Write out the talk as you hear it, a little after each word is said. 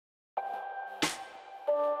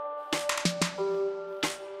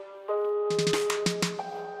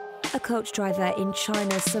coach driver in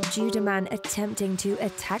China subdued a man attempting to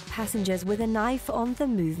attack passengers with a knife on the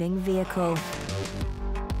moving vehicle.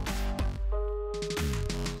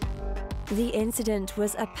 The incident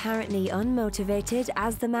was apparently unmotivated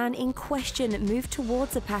as the man in question moved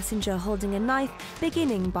towards a passenger holding a knife,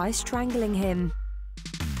 beginning by strangling him.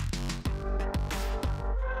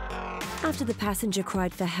 After the passenger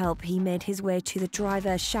cried for help, he made his way to the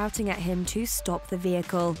driver, shouting at him to stop the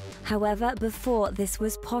vehicle. However, before this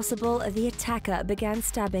was possible, the attacker began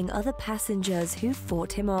stabbing other passengers who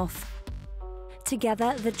fought him off.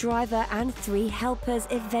 Together, the driver and 3 helpers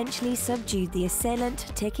eventually subdued the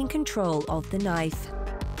assailant, taking control of the knife.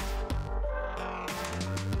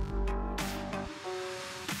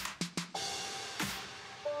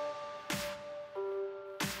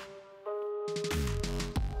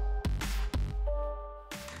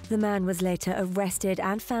 The man was later arrested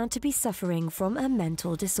and found to be suffering from a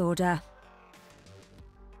mental disorder.